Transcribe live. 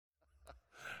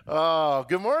Oh,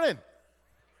 good morning.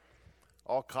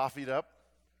 All coffeeed up?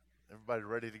 Everybody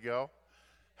ready to go?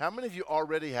 How many of you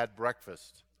already had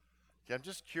breakfast? Okay, I'm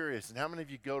just curious. And how many of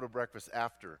you go to breakfast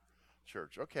after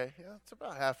church? Okay, yeah, it's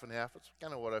about half and half. It's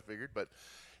kind of what I figured. But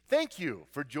thank you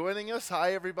for joining us.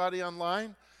 Hi, everybody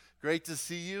online. Great to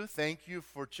see you. Thank you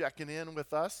for checking in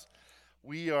with us.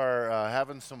 We are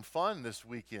having some fun this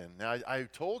weekend. Now, I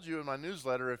told you in my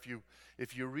newsletter,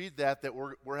 if you read that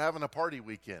we're having a party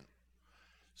weekend.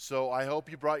 So I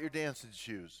hope you brought your dancing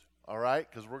shoes, all right,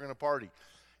 because we're going to party.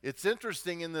 It's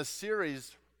interesting, in this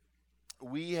series,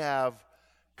 we have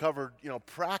covered,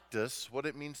 practice, what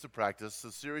it means to practice.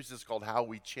 The series is called How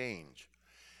We Change.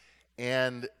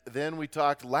 And then we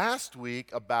talked last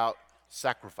week about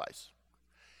sacrifice.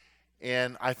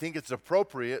 And I think it's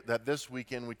appropriate that this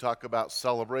weekend we talk about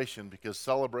celebration, because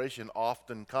celebration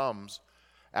often comes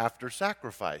after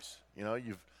sacrifice.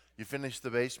 You finish the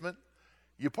basement,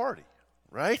 you party.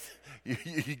 Right?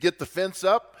 You get the fence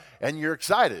up and you're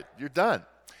excited. You're done.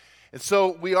 And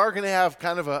so we are going to have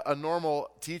kind of a normal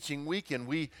teaching weekend.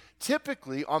 We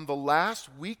typically, on the last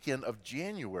weekend of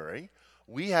January,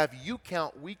 we have You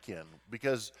Count Weekend,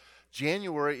 because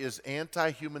January is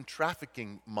Anti-Human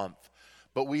Trafficking Month.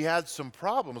 But we had some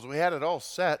problems. We had it all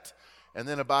set, and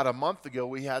then about a month ago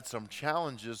we had some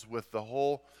challenges with the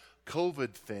whole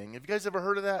COVID thing. Have you guys ever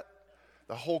heard of that?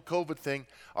 The whole COVID thing.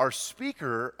 Our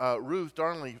speaker, Ruth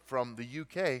Darnley from the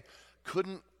UK,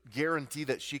 couldn't guarantee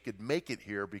that she could make it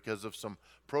here because of some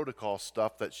protocol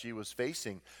stuff that she was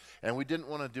facing. And we didn't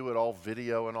want to do it all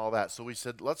video and all that. So we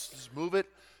said, let's just move it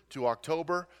to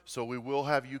October. So we will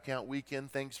have You Count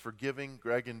Weekend. Thanks for giving.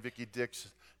 Greg and Vicki Dix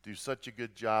do such a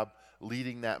good job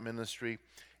leading that ministry.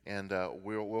 And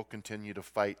we'll continue to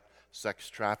fight sex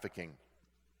trafficking.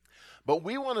 But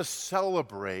we want to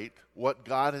celebrate what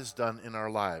God has done in our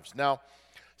lives. Now,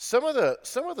 some of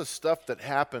the stuff that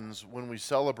happens when we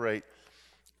celebrate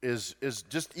is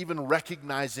just even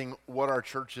recognizing what our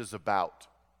church is about.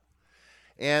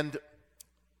 And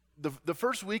the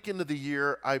first weekend of the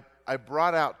year, I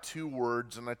brought out two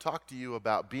words, and I talked to you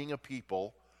about being a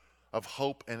people of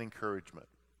hope and encouragement.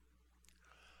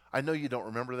 I know you don't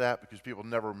remember that because people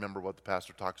never remember what the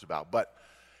pastor talks about. But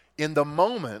in the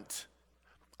moment,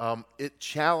 it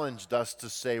challenged us to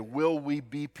say, will we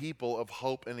be people of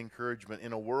hope and encouragement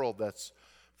in a world that's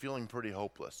feeling pretty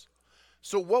hopeless?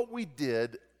 So what we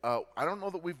did, I don't know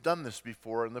that we've done this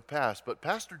before in the past, but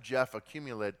Pastor Jeff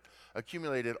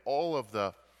accumulated all of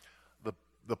the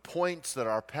points that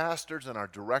our pastors and our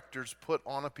directors put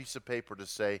on a piece of paper to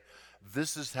say,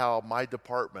 this is how my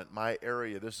department, my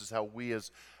area, this is how we as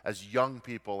young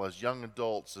people, as young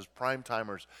adults, as prime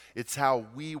timers, it's how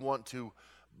we want to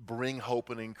bring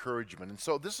hope and encouragement. And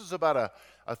so this is about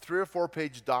a 3 or 4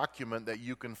 page document that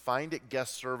you can find at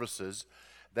guest services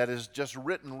that is just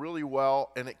written really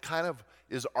well, and it kind of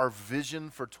is our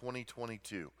vision for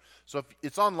 2022. So if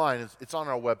it's online, it's on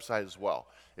our website as well,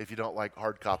 if you don't like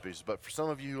hard copies. But for some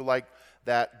of you who like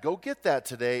that, go get that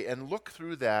today and look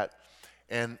through that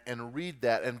and read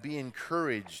that and be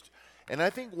encouraged. And I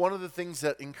think one of the things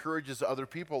that encourages other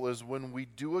people is when we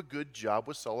do a good job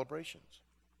with celebrations.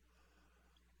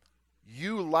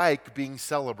 You like being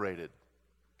celebrated.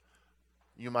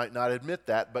 You might not admit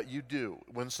that, but you do.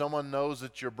 When someone knows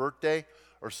it's your birthday,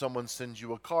 or someone sends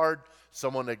you a card,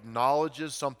 someone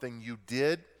acknowledges something you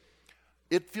did,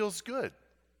 it feels good.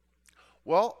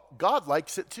 Well, God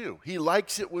likes it too. He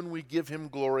likes it when we give Him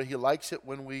glory. He likes it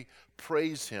when we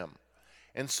praise Him.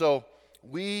 And so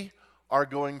we are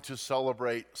going to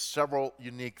celebrate several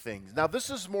unique things. Now, this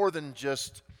is more than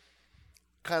just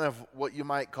kind of what you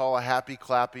might call a happy,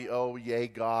 clappy, oh, yay,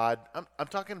 God. I'm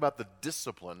talking about the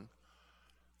discipline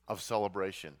of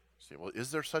celebration. See, well,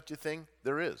 is there such a thing?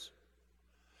 There is.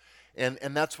 And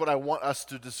that's what I want us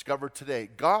to discover today.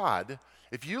 God,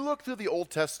 if you look through the Old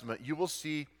Testament, you will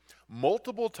see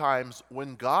multiple times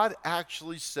when God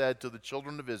actually said to the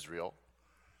children of Israel,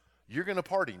 you're going to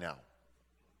party now.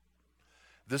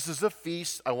 This is a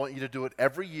feast. I want you to do it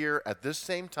every year at this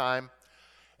same time.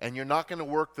 And you're not going to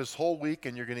work this whole week,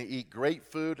 and you're going to eat great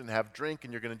food and have drink,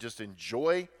 and you're going to just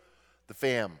enjoy the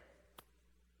fam.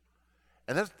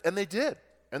 And they did.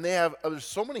 And there's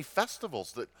so many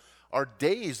festivals that are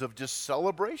days of just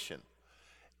celebration.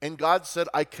 And God said,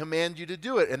 I command you to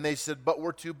do it. And they said, but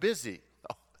we're too busy.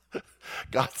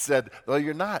 God said, well,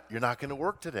 you're not. You're not going to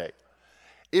work today.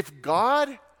 If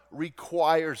God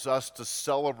requires us to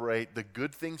celebrate the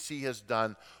good things He has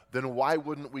done, then why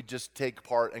wouldn't we just take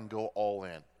part and go all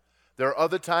in? There are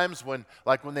other times when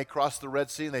they crossed the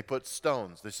Red Sea and they put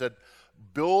stones. They said,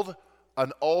 build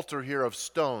an altar here of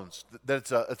stones.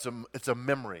 That it's a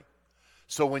memory.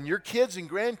 So when your kids and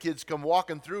grandkids come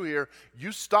walking through here,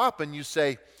 you stop and you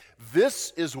say,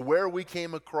 this is where we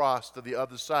came across to the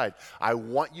other side. I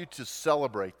want you to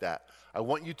celebrate that. I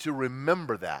want you to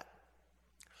remember that.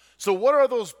 So what are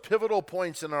those pivotal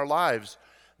points in our lives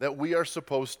that we are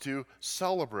supposed to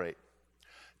celebrate?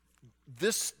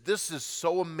 This is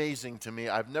so amazing to me.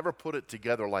 I've never put it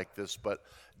together like this, but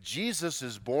Jesus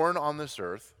is born on this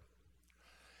earth.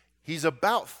 He's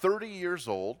about 30 years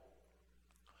old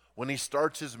when he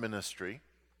starts his ministry.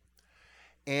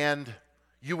 And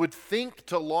you would think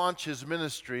to launch his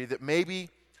ministry that maybe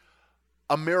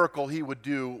a miracle he would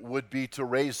do would be to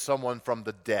raise someone from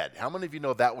the dead. How many of you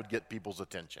know that would get people's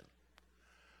attention?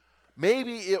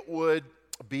 Maybe it would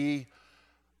be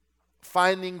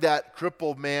finding that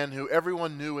crippled man who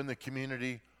everyone knew in the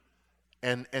community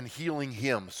and healing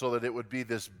him so that it would be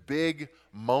this big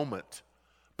moment.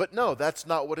 But no, that's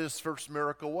not what his first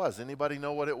miracle was. Anybody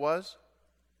know what it was?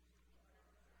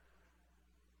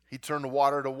 He turned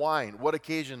water to wine. What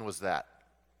occasion was that?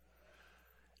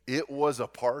 It was a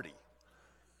party.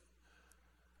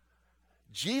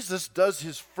 Jesus does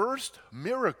his first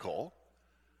miracle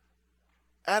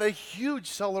at a huge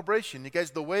celebration. You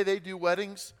guys, the way they do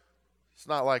weddings, it's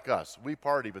not like us. We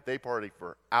party, but they party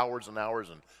for hours and hours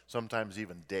and sometimes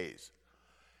even days.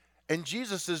 And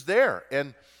Jesus is there.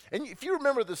 And if you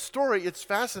remember the story, it's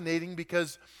fascinating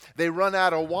because they run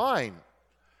out of wine.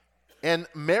 And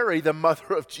Mary, the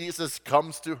mother of Jesus,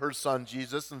 comes to her son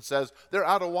Jesus and says, they're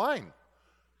out of wine.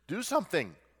 Do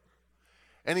something.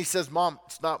 And he says, Mom,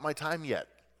 it's not my time yet.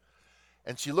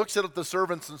 And she looks at the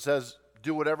servants and says,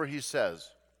 do whatever he says.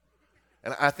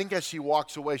 And I think as she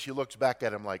walks away, she looks back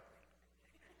at him like,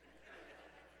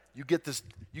 you get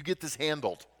this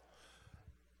handled.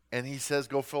 And he says,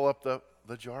 go fill up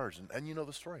the jars. And you know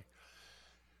the story.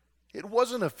 It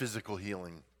wasn't a physical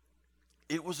healing.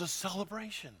 It was a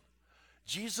celebration.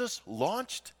 Jesus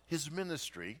launched his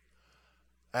ministry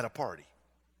at a party,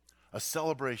 a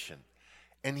celebration,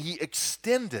 and he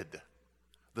extended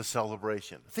the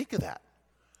celebration. Think of that.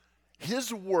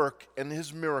 His work and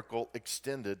his miracle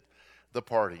extended the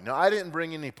party. Now, I didn't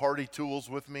bring any party tools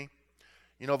with me.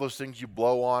 You know those things you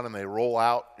blow on and they roll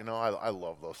out? You know, I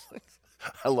love those things.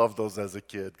 I loved those as a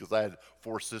kid because I had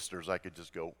 4 sisters. I could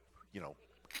just go,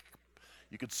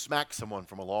 you could smack someone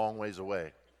from a long ways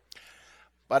away.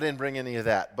 I didn't bring any of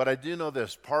that, but I do know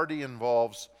this. Party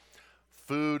involves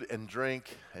food and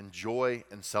drink and joy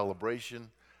and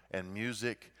celebration and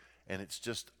music, and it's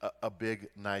just a big,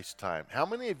 nice time. How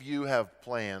many of you have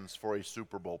plans for a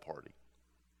Super Bowl party?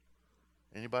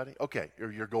 Anybody? Okay,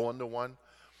 you're going to one?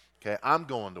 Okay, I'm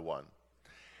going to one.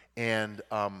 And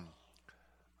I'm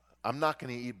not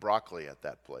going to eat broccoli at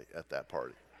that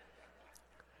party.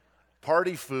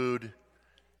 Party food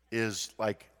is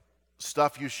like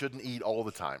stuff you shouldn't eat all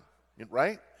the time,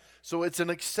 right? So it's an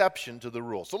exception to the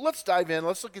rule. So let's dive in.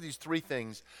 Let's look at these 3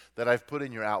 things that I've put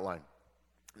in your outline.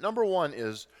 Number 1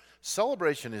 is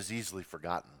celebration is easily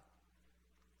forgotten.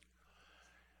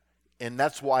 And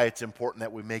that's why it's important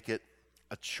that we make it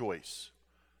a choice,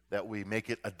 that we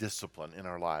make it a discipline in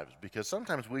our lives, because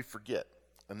sometimes we forget,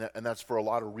 and that's for a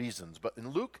lot of reasons. But in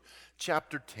Luke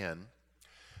chapter 10,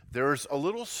 there's a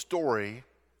little story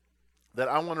that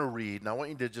I want to read, and I want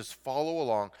you to just follow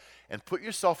along and put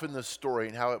yourself in this story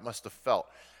and how it must have felt.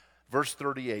 Verse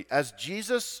 38, as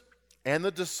Jesus and the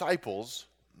disciples,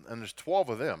 and there's 12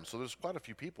 of them, so there's quite a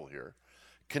few people here,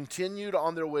 continued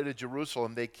on their way to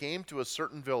Jerusalem, they came to a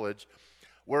certain village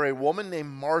where a woman named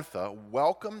Martha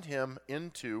welcomed him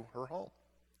into her home.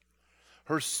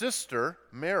 Her sister,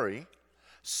 Mary,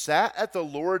 sat at the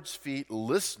Lord's feet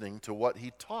listening to what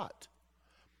he taught.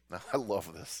 Now, I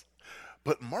love this.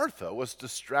 But Martha was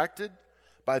distracted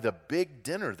by the big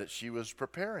dinner that she was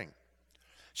preparing.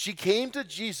 She came to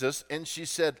Jesus and she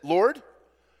said, Lord,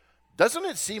 doesn't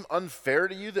it seem unfair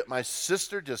to you that my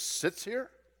sister just sits here?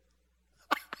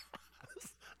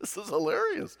 This is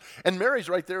hilarious. And Mary's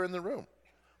right there in the room.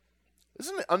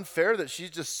 Isn't it unfair that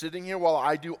she's just sitting here while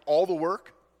I do all the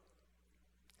work?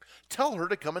 Tell her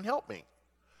to come and help me.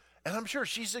 And I'm sure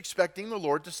she's expecting the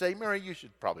Lord to say, Mary, you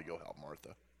should probably go help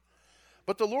Martha.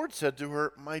 But the Lord said to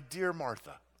her, my dear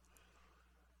Martha.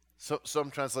 So some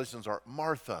translations are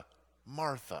Martha,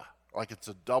 Martha. Like it's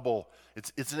a double,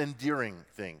 it's an endearing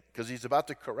thing because he's about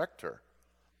to correct her.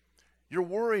 You're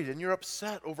worried and you're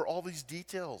upset over all these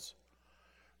details.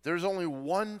 There's only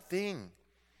one thing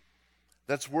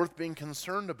that's worth being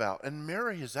concerned about, and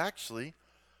Mary has actually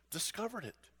discovered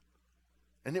it.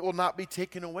 And it will not be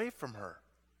taken away from her.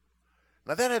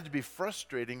 Now that had to be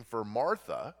frustrating for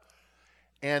Martha,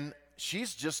 and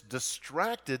she's just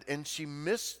distracted, and she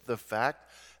missed the fact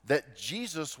that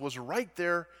Jesus was right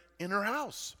there in her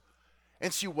house.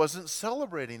 And she wasn't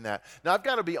celebrating that. Now, I've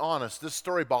got to be honest. This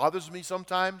story bothers me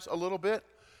sometimes a little bit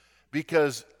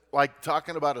because, like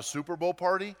talking about a Super Bowl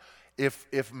party,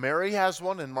 if Mary has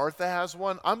one and Martha has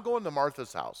one, I'm going to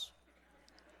Martha's house,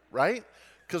 right?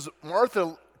 Because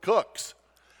Martha cooks.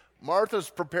 Martha's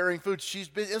preparing food. She's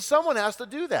busy, and someone has to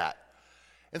do that.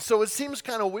 And so it seems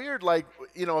kind of weird, like,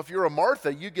 if you're a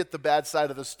Martha, you get the bad side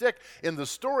of the stick in the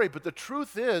story. But the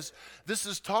truth is, this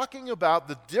is talking about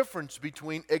the difference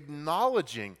between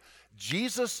acknowledging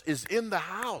Jesus is in the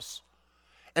house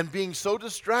and being so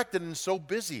distracted and so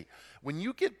busy. When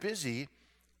you get busy,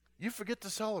 you forget to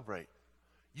celebrate.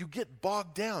 You get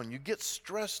bogged down. You get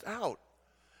stressed out.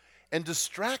 And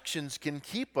distractions can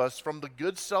keep us from the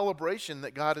good celebration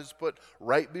that God has put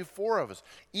right before us.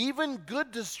 Even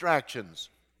good distractions.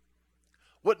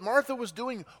 What Martha was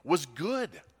doing was good,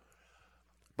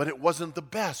 but it wasn't the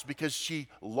best because she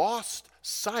lost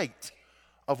sight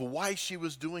of why she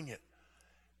was doing it.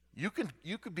 You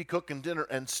could be cooking dinner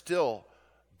and still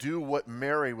do what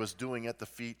Mary was doing at the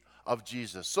feet of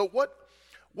Jesus. So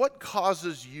what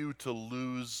causes you to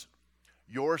lose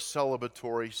your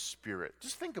celebratory spirit?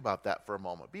 Just think about that for a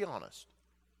moment. Be honest.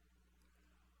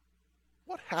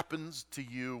 What happens to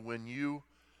you when you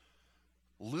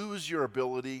lose your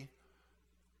ability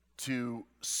to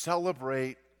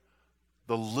celebrate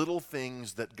the little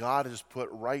things that God has put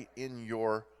right in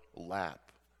your lap?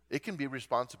 It can be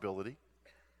responsibility.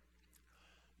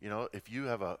 If you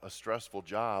have a stressful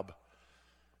job,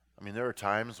 there are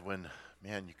times when,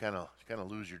 man, you kind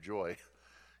of lose your joy.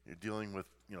 You're dealing with,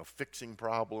 fixing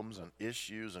problems and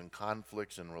issues and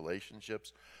conflicts and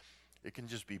relationships. It can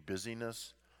just be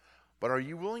busyness. But are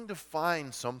you willing to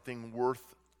find something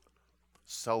worth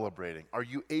celebrating? Are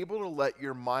you able to let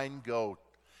your mind go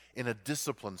in a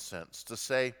disciplined sense to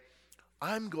say,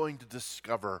 I'm going to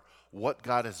discover what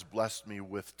God has blessed me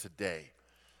with today?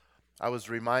 I was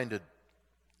reminded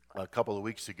a couple of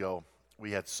weeks ago,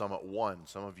 we had Summit 1.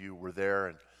 Some of you were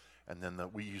there, and then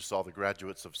you saw the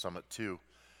graduates of Summit 2.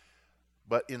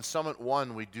 But in Summit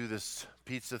 1, we do this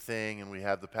pizza thing, and we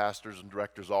have the pastors and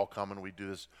directors all come, and we do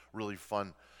this really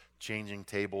fun changing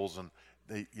tables, and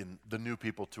the new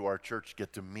people to our church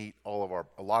get to meet a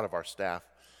lot of our staff.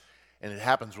 And it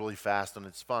happens really fast, and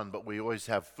it's fun, but we always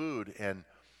have food. And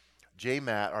J.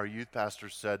 Matt, our youth pastor,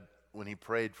 said when he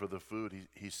prayed for the food,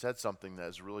 he said something that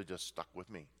has really just stuck with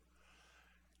me.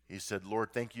 He said,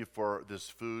 Lord, thank you for this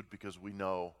food because we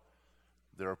know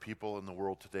there are people in the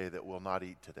world today that will not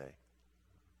eat today.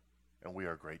 And we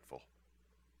are grateful.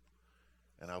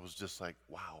 And I was just like,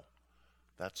 wow,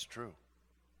 that's true.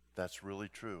 That's really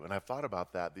true. And I've thought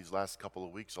about that these last couple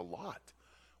of weeks a lot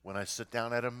when I sit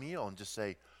down at a meal and just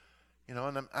say, and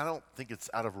I don't think it's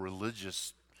out of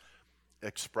religious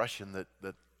expression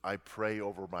that I pray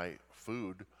over my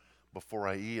food before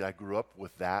I eat. I grew up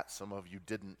with that. Some of you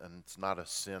didn't, and it's not a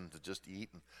sin to just eat,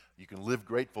 and you can live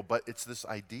grateful. But it's this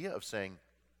idea of saying,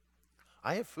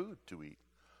 I have food to eat.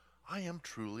 I am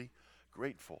truly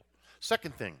grateful.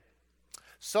 Second thing,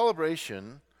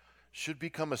 celebration should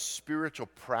become a spiritual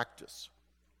practice.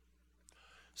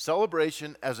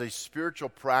 Celebration as a spiritual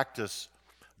practice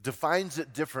defines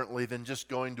it differently than just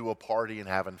going to a party and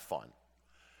having fun.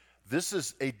 This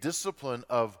is a discipline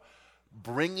of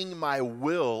bringing my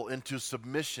will into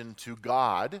submission to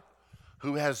God,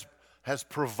 who has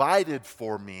provided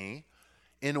for me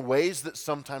in ways that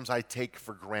sometimes I take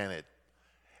for granted.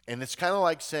 And it's kind of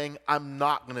like saying, I'm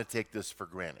not going to take this for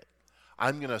granted.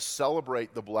 I'm going to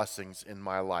celebrate the blessings in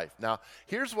my life. Now,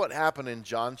 here's what happened in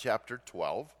John chapter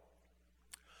 12.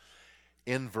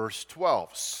 In verse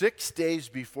 12, 6 days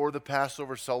before the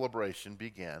Passover celebration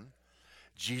began,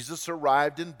 Jesus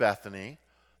arrived in Bethany,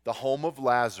 the home of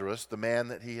Lazarus, the man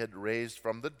that he had raised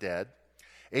from the dead.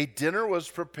 A dinner was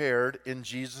prepared in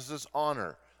Jesus'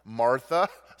 honor. Martha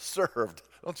served.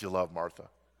 Don't you love Martha?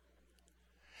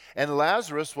 And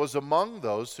Lazarus was among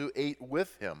those who ate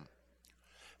with him.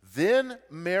 Then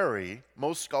Mary,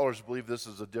 most scholars believe this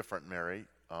is a different Mary.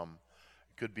 It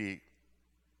could be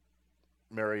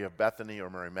Mary of Bethany or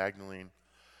Mary Magdalene,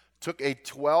 took a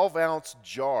 12-ounce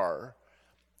jar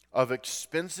of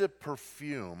expensive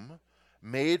perfume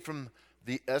made from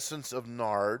the essence of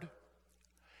nard,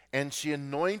 and she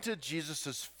anointed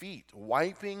Jesus' feet,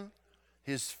 wiping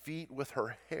his feet with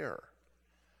her hair.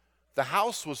 The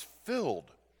house was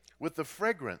filled with the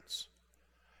fragrance.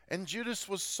 And Judas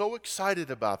was so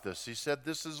excited about this. He said,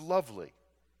 this is lovely.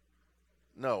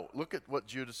 No, look at what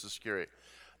Judas is scary.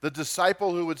 The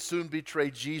disciple who would soon betray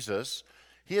Jesus,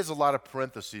 he has a lot of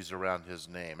parentheses around his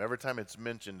name. Every time it's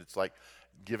mentioned, it's like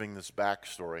giving this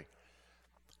backstory.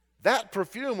 That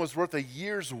perfume was worth a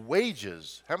year's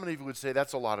wages. How many of you would say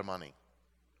that's a lot of money?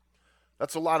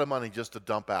 That's a lot of money just to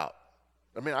dump out.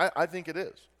 I mean, I think it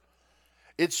is.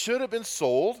 It should have been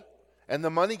sold and the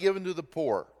money given to the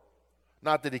poor.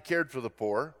 Not that he cared for the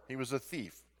poor. He was a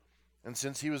thief. And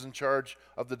since he was in charge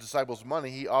of the disciples'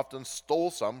 money, he often stole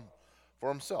some for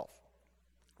himself.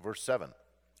 Verse 7.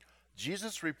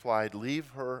 Jesus replied, "Leave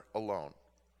her alone.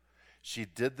 She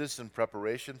did this in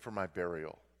preparation for my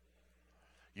burial.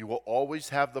 You will always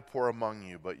have the poor among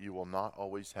you, but you will not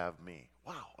always have me."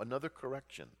 Wow, another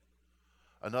correction.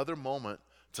 Another moment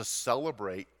to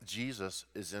celebrate Jesus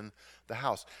is in the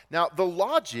house. Now, the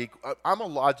logic, I'm a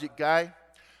logic guy,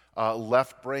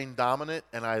 left brain dominant,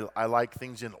 and I like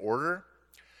things in order.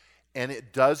 And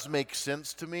it does make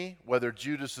sense to me, whether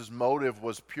Judas's motive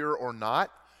was pure or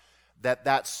not,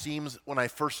 that seems, when I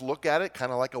first look at it,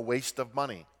 kind of like a waste of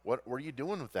money. What were you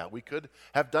doing with that? We could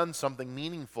have done something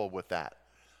meaningful with that.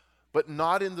 But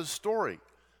not in the story,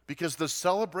 because the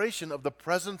celebration of the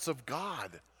presence of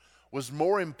God was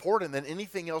more important than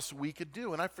anything else we could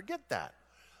do, and I forget that.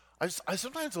 I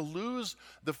sometimes lose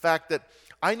the fact that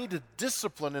I need a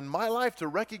discipline in my life to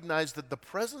recognize that the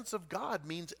presence of God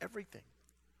means everything.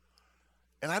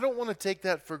 And I don't want to take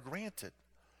that for granted.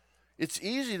 It's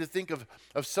easy to think of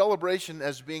celebration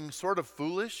as being sort of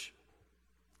foolish.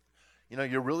 You know,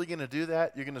 you're really going to do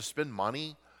that? You're going to spend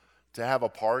money to have a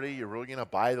party? You're really going to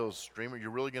buy those streamers?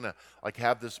 You're really going to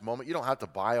have this moment? You don't have to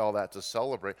buy all that to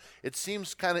celebrate. It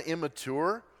seems kind of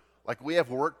immature, like we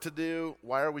have work to do.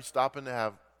 Why are we stopping to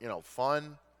have,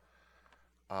 fun?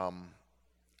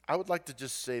 I would like to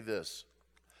just say this.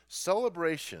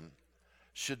 Celebration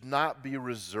should not be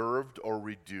reserved or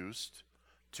reduced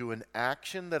to an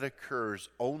action that occurs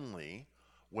only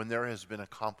when there has been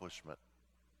accomplishment.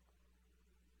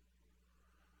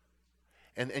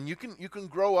 And you can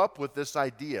grow up with this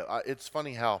idea. It's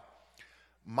funny how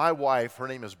my wife, her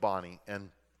name is Bonnie, and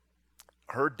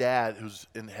her dad, who's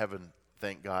in heaven,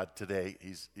 thank God, today,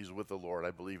 he's with the Lord,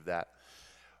 I believe that.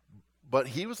 But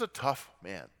he was a tough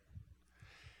man.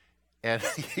 And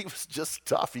he was just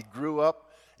tough. He grew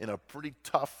up in a pretty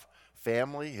tough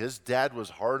family. His dad was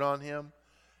hard on him,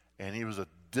 and he was a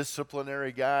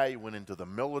disciplinary guy. He went into the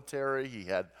military. He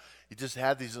just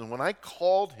had these. And when I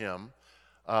called him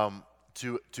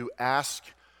to ask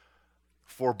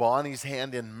for Bonnie's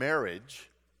hand in marriage,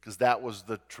 because that was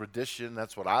the tradition,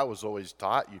 that's what I was always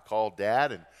taught. You call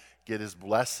Dad and get his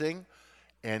blessing,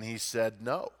 and he said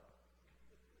no.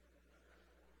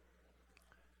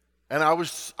 And I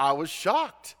was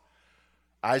shocked.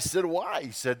 I said, "Why?"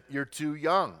 He said, "You're too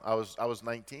young." I was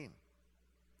 19.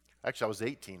 Actually, I was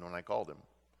 18 when I called him.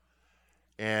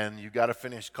 And you got to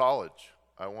finish college.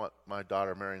 I want my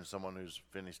daughter marrying someone who's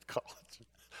finished college.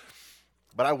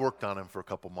 But I worked on him for a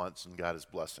couple months and got his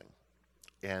blessing.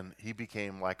 And he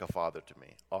became like a father to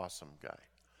me. Awesome guy.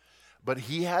 But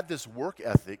he had this work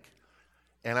ethic,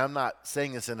 and I'm not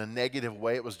saying this in a negative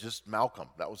way. It was just Malcolm.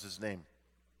 That was his name.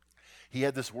 He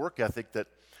had this work ethic that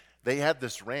they had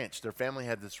this ranch. Their family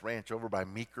had this ranch over by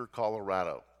Meeker,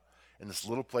 Colorado, in this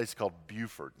little place called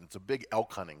Buford. It's a big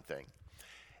elk hunting thing.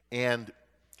 And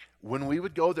when we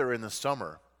would go there in the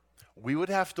summer, we would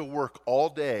have to work all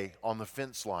day on the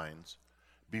fence lines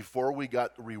before we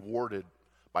got rewarded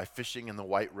by fishing in the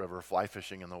White River, fly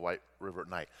fishing in the White River at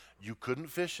night. You couldn't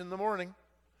fish in the morning.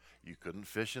 You couldn't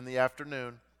fish in the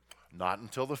afternoon, not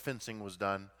until the fencing was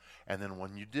done. And then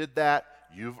when you did that,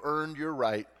 you've earned your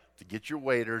right to get your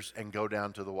waders and go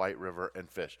down to the White River and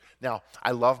fish. Now,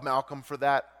 I love Malcolm for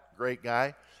that, great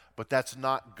guy, but that's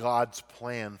not God's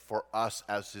plan for us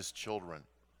as his children.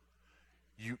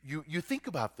 You think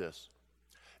about this.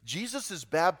 Jesus is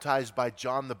baptized by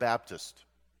John the Baptist.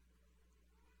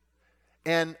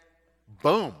 And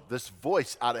boom, this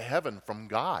voice out of heaven from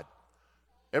God.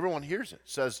 Everyone hears it. It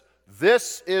says,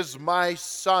 "This is my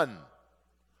son,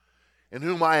 in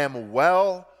whom I am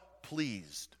well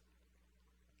pleased."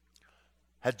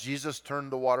 Had Jesus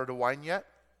turned the water to wine yet?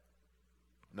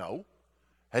 No.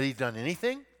 Had he done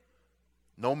anything?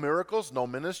 No miracles, no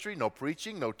ministry, no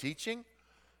preaching, no teaching.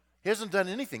 He hasn't done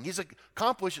anything. He's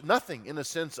accomplished nothing in the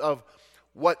sense of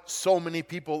what so many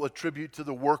people attribute to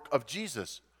the work of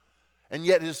Jesus. And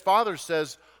yet his Father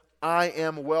says, "I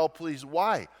am well pleased."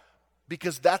 Why?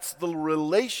 Because that's the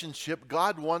relationship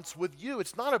God wants with you.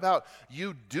 It's not about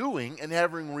you doing and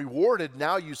having rewarded,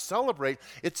 now you celebrate.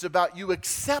 It's about you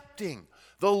accepting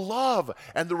the love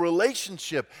and the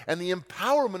relationship and the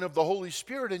empowerment of the Holy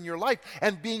Spirit in your life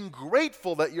and being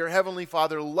grateful that your Heavenly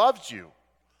Father loves you,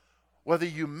 whether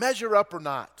you measure up or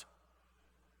not.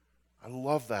 I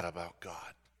love that about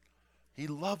God. He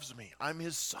loves me. I'm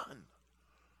his son.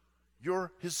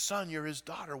 You're his son, you're his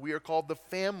daughter. We are called the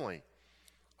family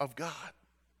of God.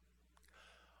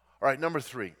 All right, number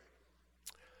 3.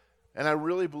 And I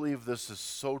really believe this is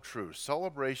so true.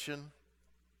 Celebration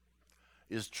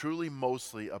is truly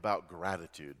mostly about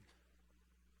gratitude.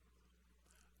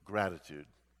 Gratitude.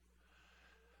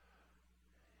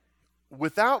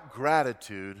 Without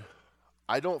gratitude,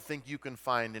 I don't think you can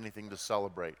find anything to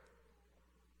celebrate.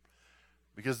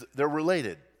 Because they're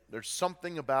related. There's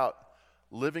something about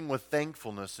living with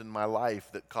thankfulness in my life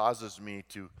that causes me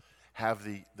to have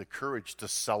the courage to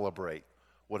celebrate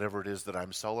whatever it is that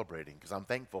I'm celebrating, because I'm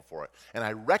thankful for it. And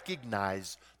I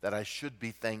recognize that I should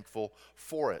be thankful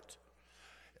for it.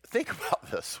 Think about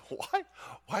this.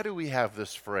 Why do we have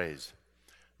this phrase?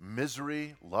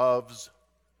 Misery loves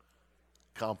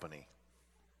company.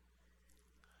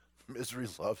 Misery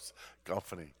loves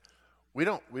company. We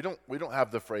don't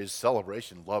have the phrase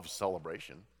celebration loves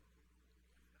celebration.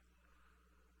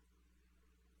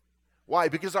 Why?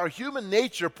 Because our human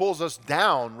nature pulls us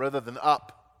down rather than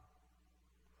up.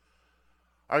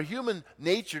 Our human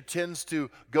nature tends to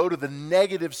go to the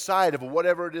negative side of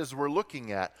whatever it is we're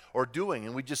looking at or doing,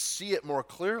 and we just see it more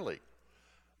clearly.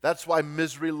 That's why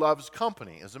misery loves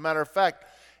company. As a matter of fact,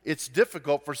 it's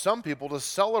difficult for some people to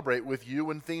celebrate with you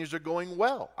when things are going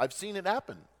well. I've seen it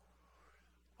happen.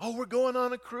 Oh, we're going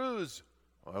on a cruise.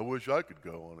 I wish I could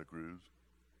go on a cruise.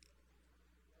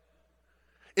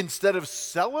 Instead of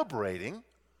celebrating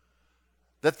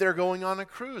that they're going on a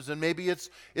cruise, and maybe it's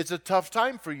a tough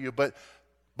time for you, but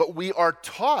we are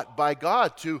taught by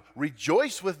God to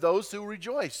rejoice with those who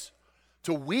rejoice,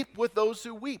 to weep with those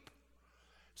who weep.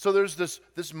 So there's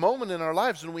this moment in our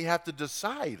lives when we have to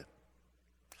decide,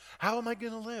 how am I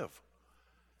going to live?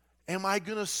 Am I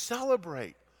going to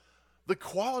celebrate the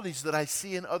qualities that I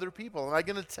see in other people? Am I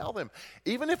going to tell them,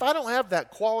 even if I don't have that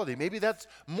quality, maybe that's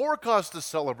more cause to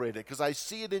celebrate it because I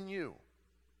see it in you.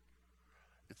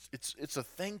 It's a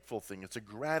thankful thing. It's a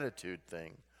gratitude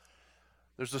thing.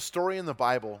 There's a story in the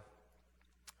Bible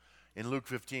in Luke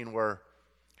 15 where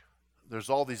there's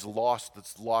all these lost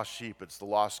sheep. It's the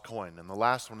lost coin. And the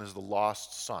last one is the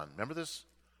lost son. Remember this?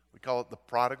 We call it the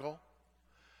prodigal.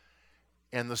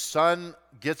 And the son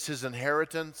gets his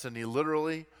inheritance and he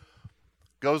literally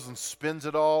goes and spends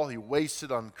it all. He wastes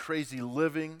it on crazy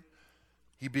living.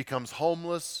 He becomes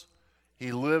homeless.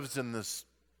 He lives in this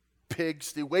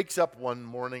pigs. He wakes up one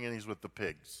morning and he's with the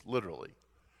pigs, literally.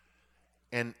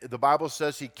 And the Bible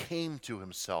says he came to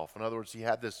himself. In other words, he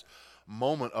had this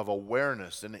moment of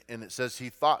awareness. And it says he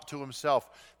thought to himself,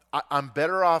 I'm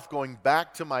better off going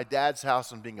back to my dad's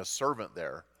house and being a servant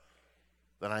there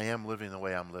than I am living the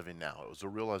way I'm living now. It was a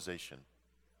realization.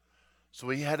 So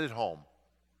he headed home.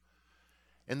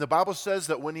 And the Bible says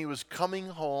that when he was coming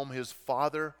home, his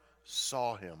father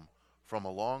saw him from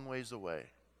a long ways away.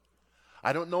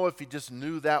 I don't know if he just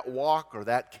knew that walk or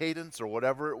that cadence or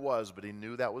whatever it was, but he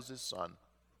knew that was his son.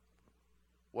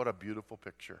 What a beautiful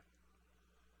picture.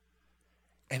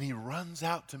 And he runs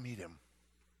out to meet him.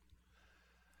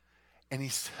 And he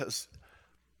says,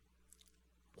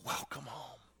 welcome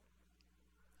home.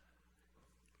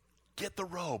 Get the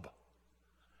robe.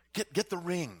 Get the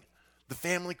ring. The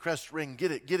family crest ring.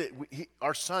 Get it.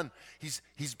 Our son,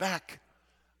 he's back.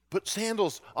 Put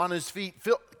sandals on his feet.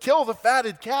 Kill the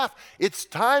fatted calf. It's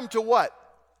time to what?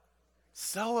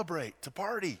 Celebrate, to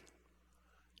party.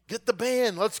 Get the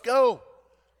band. Let's go.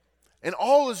 And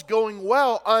all is going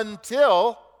well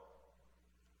until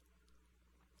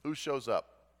who shows up?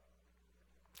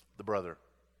 The brother.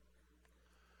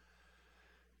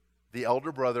 The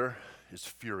elder brother is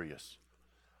furious.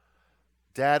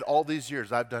 Dad, all these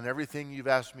years, I've done everything you've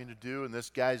asked me to do, and this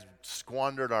guy's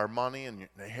squandered our money and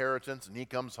inheritance, and he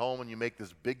comes home and you make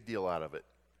this big deal out of it,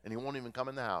 and he won't even come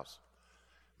in the house.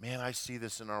 Man, I see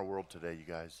this in our world today, you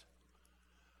guys.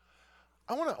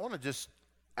 I want to just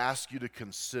ask you to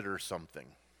consider something.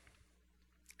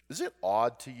 Is it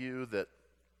odd to you that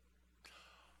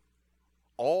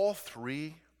all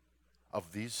 3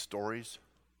 of these stories,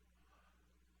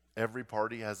 every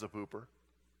party has a pooper?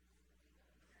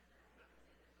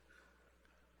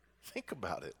 Think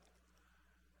about it.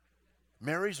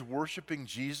 Mary's worshiping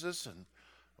Jesus and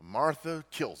Martha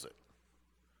kills it.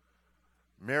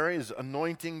 Mary is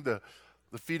anointing the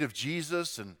feet of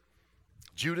Jesus and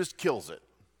Judas kills it.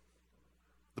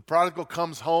 The prodigal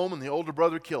comes home and the older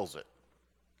brother kills it.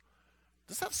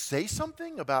 Does that say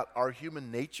something about our human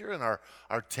nature and our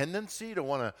tendency to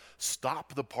want to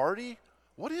stop the party?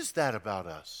 What is that about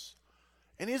us?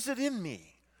 And is it in me?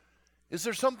 Is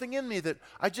there something in me that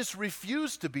I just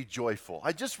refuse to be joyful?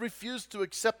 I just refuse to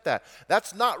accept that.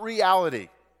 That's not reality.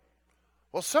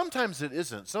 Well, sometimes it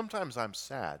isn't. Sometimes I'm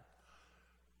sad.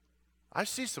 I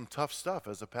see some tough stuff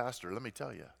as a pastor, let me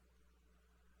tell you.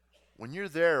 When you're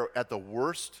there at the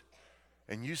worst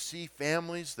and you see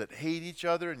families that hate each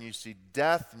other and you see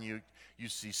death and you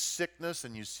see sickness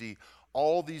and you see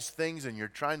all these things and you're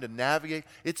trying to navigate,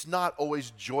 it's not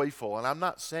always joyful. And I'm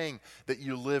not saying that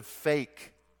you live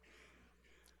fake.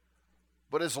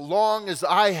 But as long as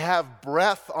I have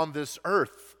breath on this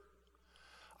earth,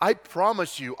 I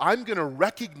promise you I'm going to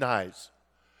recognize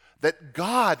that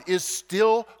God is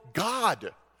still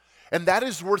God. And that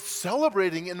is worth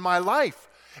celebrating in my life.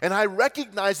 And I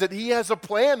recognize that He has a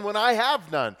plan when I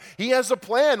have none. He has a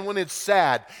plan when it's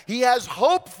sad. He has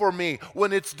hope for me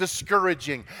when it's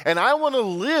discouraging. And I want to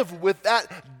live with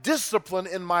that discipline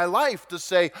in my life to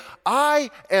say, I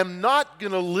am not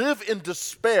going to live in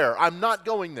despair. I'm not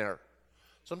going there.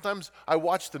 Sometimes I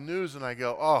watch the news and I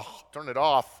go, oh, turn it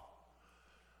off.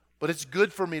 But it's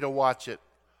good for me to watch it.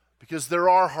 Because there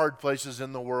are hard places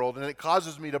in the world, and it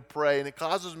causes me to pray, and it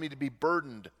causes me to be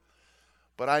burdened.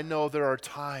 But I know there are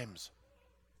times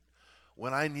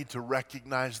when I need to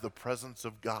recognize the presence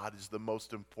of God is the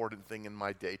most important thing in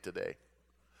my day today.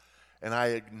 And I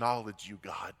acknowledge you,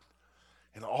 God,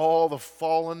 and all the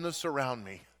fallenness around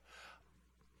me.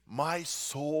 My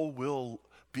soul will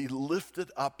be lifted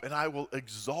up, and I will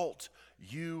exalt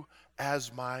you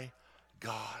as my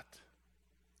God.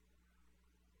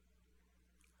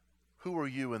 Who are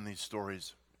you in these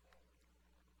stories?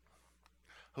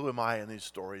 Who am I in these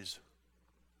stories?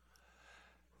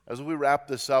 As we wrap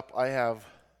this up, I have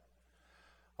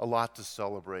a lot to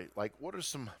celebrate. Like, what are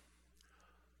some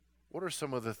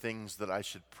of the things that I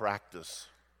should practice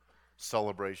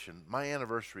celebration? My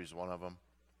anniversary is one of them.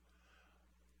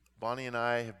 Bonnie and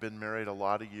I have been married a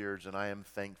lot of years, and I am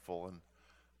thankful, and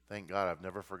thank God I've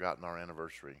never forgotten our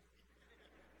anniversary.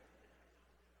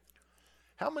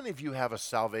 How many of you have a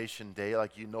salvation day,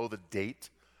 like you know the date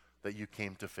that you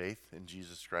came to faith in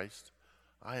Jesus Christ?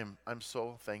 I'm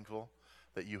so thankful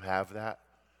that you have that.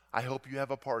 I hope you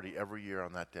have a party every year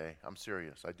on that day. I'm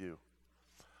serious, I do.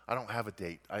 I don't have a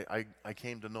date. I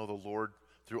came to know the Lord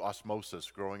through osmosis,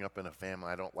 growing up in a family.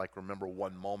 I don't remember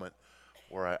one moment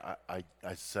where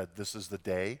I said, this is the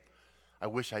day. I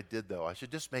wish I did, though. I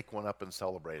should just make one up and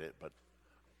celebrate it, but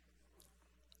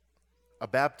a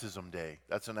baptism day,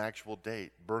 that's an actual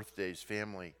date. Birthdays,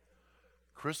 family.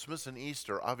 Christmas and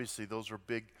Easter, obviously those are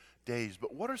big days.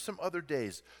 But what are some other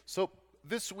days? So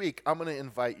this week, I'm going to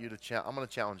invite you to, I'm going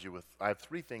to challenge you with, I have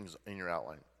 3 things in your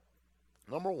outline.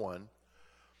 Number 1,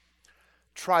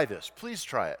 try this. Please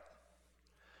try it.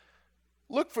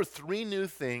 Look for 3 new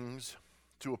things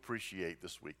to appreciate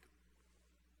this week.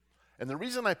 And the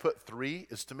reason I put 3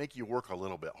 is to make you work a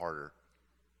little bit harder.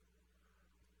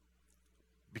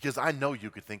 Because I know you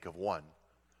could think of 1.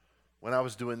 When I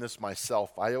was doing this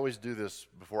myself, I always do this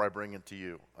before I bring it to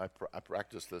you. I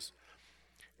practice this.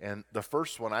 And the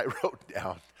first one I wrote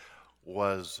down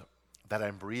was that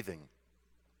I'm breathing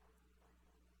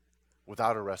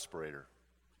without a respirator.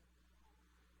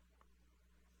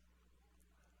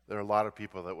 There are a lot of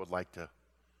people that would like to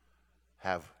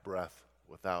have breath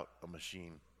without a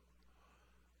machine.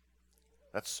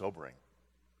 That's sobering.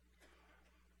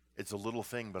 It's a little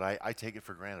thing, but I take it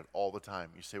for granted all the time.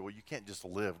 You say, well, you can't just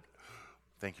live.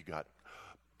 Thank you, God.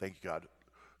 Thank you, God.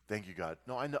 Thank you, God.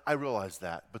 No, I know, I realize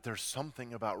that, but there's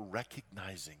something about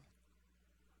recognizing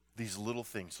these little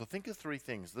things. So think of 3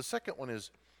 things. The second one is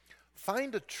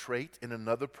find a trait in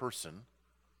another person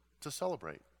to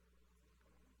celebrate.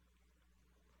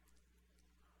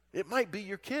 It might be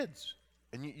your kids,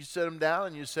 and you sit them down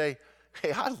and you say,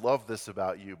 hey, I love this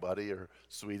about you, buddy or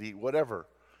sweetie, whatever.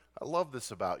 I love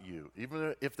this about you,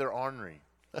 even if they're ornery.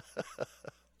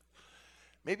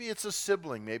 Maybe it's a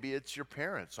sibling. Maybe it's your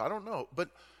parents. I don't know. But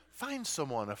find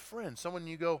someone, a friend, someone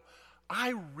you go,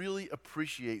 I really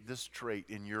appreciate this trait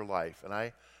in your life, and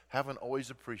I haven't always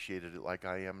appreciated it like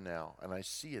I am now, and I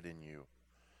see it in you.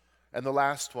 And the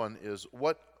last one is,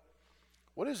 what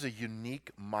is a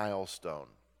unique milestone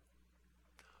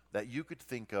that you could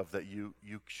think of that you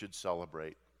should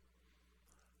celebrate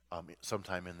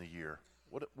sometime in the year?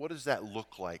 What does that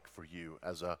look like for you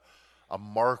as a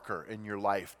marker in your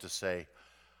life to say,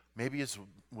 maybe it's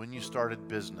when you started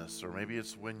business, or maybe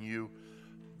it's when you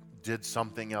did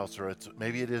something else, or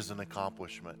maybe it is an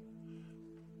accomplishment.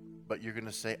 But you're going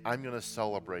to say, I'm going to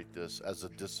celebrate this as a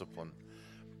discipline.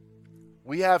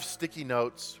 We have sticky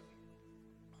notes.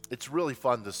 It's really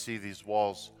fun to see these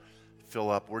walls fill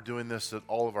up. We're doing this at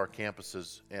all of our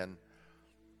campuses, and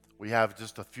we have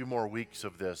just a few more weeks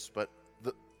of this, but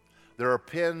there are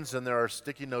pins and there are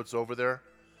sticky notes over there,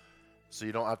 so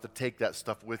you don't have to take that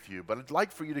stuff with you. But I'd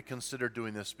like for you to consider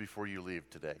doing this before you leave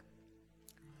today.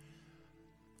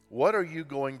 What are you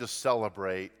going to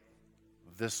celebrate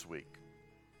this week?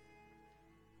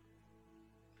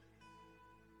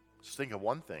 Just think of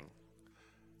one thing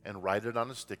and write it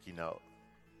on a sticky note.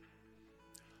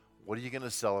 What are you going to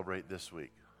celebrate this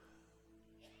week?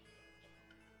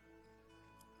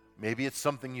 Maybe it's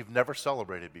something you've never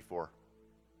celebrated before.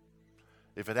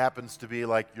 If it happens to be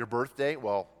like your birthday,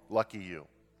 well, lucky you.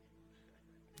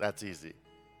 That's easy.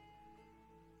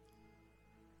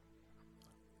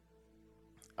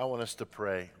 I want us to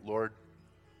pray. Lord,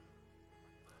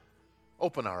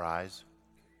 open our eyes.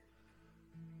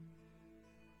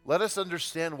 Let us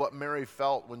understand what Mary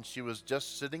felt when she was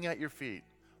just sitting at your feet,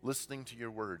 listening to your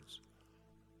words,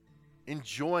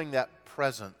 enjoying that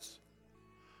presence.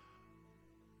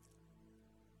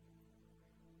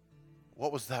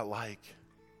 What was that like?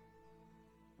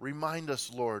 Remind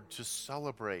us, Lord, to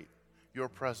celebrate your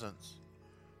presence.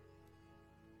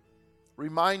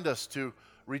 Remind us to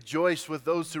rejoice with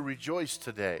those who rejoice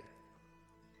today.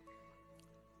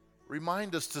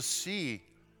 Remind us to see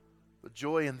the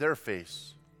joy in their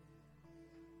face.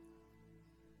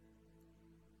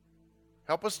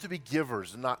 Help us to be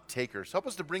givers and not takers. Help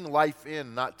us to bring life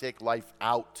in, not take life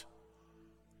out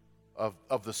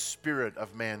of the spirit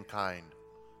of mankind.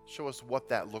 Show us what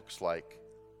that looks like.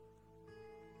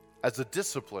 As a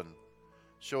discipline,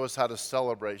 show us how to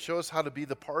celebrate. Show us how to be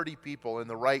the party people in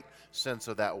the right sense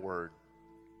of that word.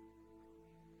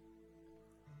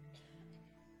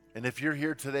 And if you're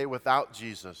here today without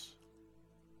Jesus,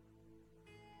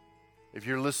 if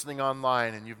you're listening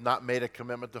online and you've not made a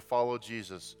commitment to follow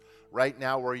Jesus, right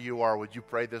now where you are, would you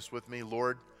pray this with me?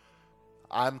 Lord,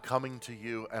 I'm coming to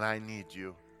you and I need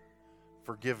you.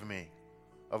 Forgive me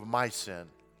of my sin.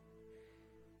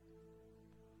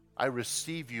 I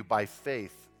receive you by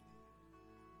faith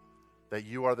that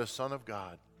you are the Son of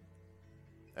God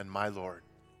and my Lord,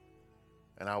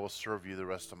 and I will serve you the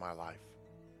rest of my life.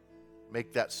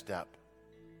 Make that step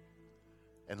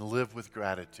and live with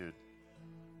gratitude.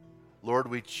 Lord,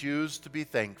 we choose to be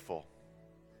thankful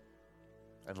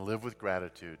and live with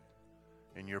gratitude.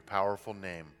 In your powerful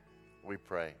name, we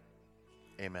pray.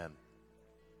 Amen.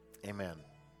 Amen.